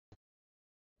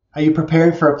Are you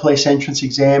preparing for a police entrance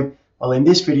exam? Well, in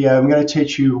this video, I'm going to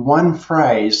teach you one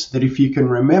phrase that, if you can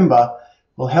remember,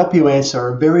 will help you answer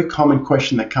a very common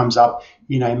question that comes up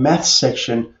in a maths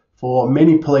section for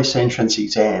many police entrance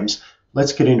exams.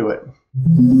 Let's get into it.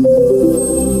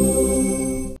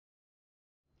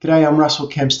 G'day, I'm Russell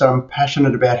Kempster. I'm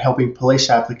passionate about helping police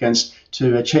applicants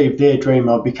to achieve their dream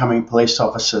of becoming police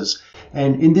officers.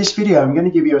 And in this video, I'm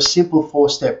going to give you a simple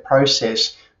four-step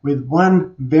process with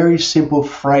one very simple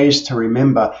phrase to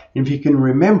remember. And if you can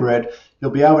remember it,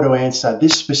 you'll be able to answer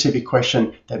this specific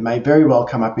question that may very well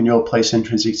come up in your police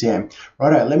entrance exam.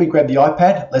 Righto, let me grab the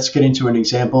iPad. Let's get into an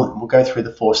example and we'll go through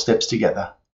the 4 steps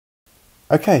together.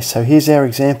 Okay, so here's our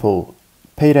example.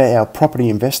 Peter, our property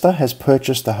investor, has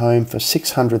purchased the home for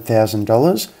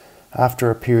 $600,000. After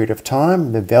a period of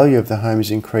time, the value of the home is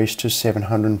increased to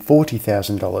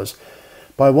 $740,000.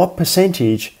 By what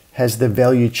percentage has the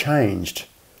value changed?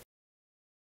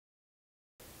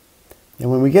 And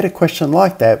when we get a question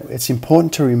like that, it's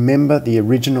important to remember the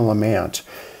original amount.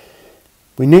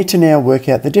 We need to now work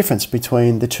out the difference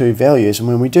between the two values, and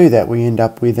when we do that, we end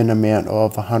up with an amount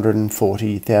of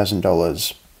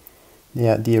 $140,000.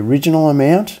 Now, the original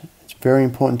amount, it's very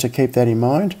important to keep that in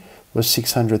mind, was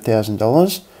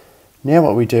 $600,000. Now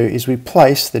what we do is we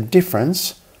place the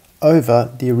difference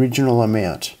over the original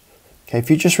amount. Okay, if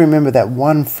you just remember that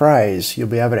one phrase, you'll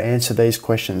be able to answer these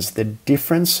questions. The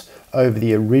difference over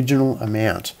the original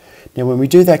amount. Now when we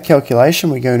do that calculation,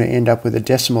 we're going to end up with a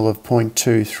decimal of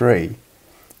 0.23.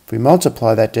 If we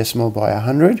multiply that decimal by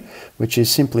 100, which is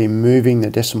simply moving the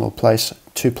decimal place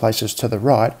 2 places to the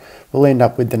right, we'll end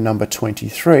up with the number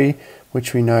 23,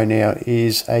 which we know now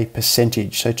is a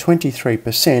percentage. So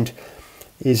 23%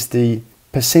 is the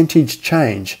percentage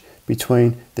change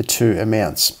between the two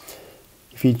amounts.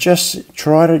 If you just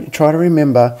try to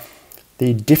remember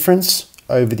the difference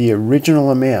over the original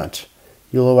amount,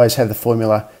 you'll always have the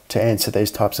formula to answer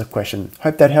these types of questions.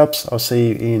 Hope that helps. I'll see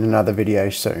you in another video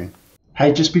soon.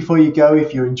 Hey, just before you go,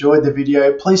 if you enjoyed the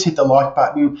video, please hit the like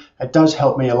button. It does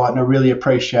help me a lot and I really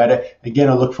appreciate it. Again,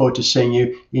 I look forward to seeing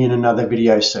you in another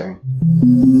video soon.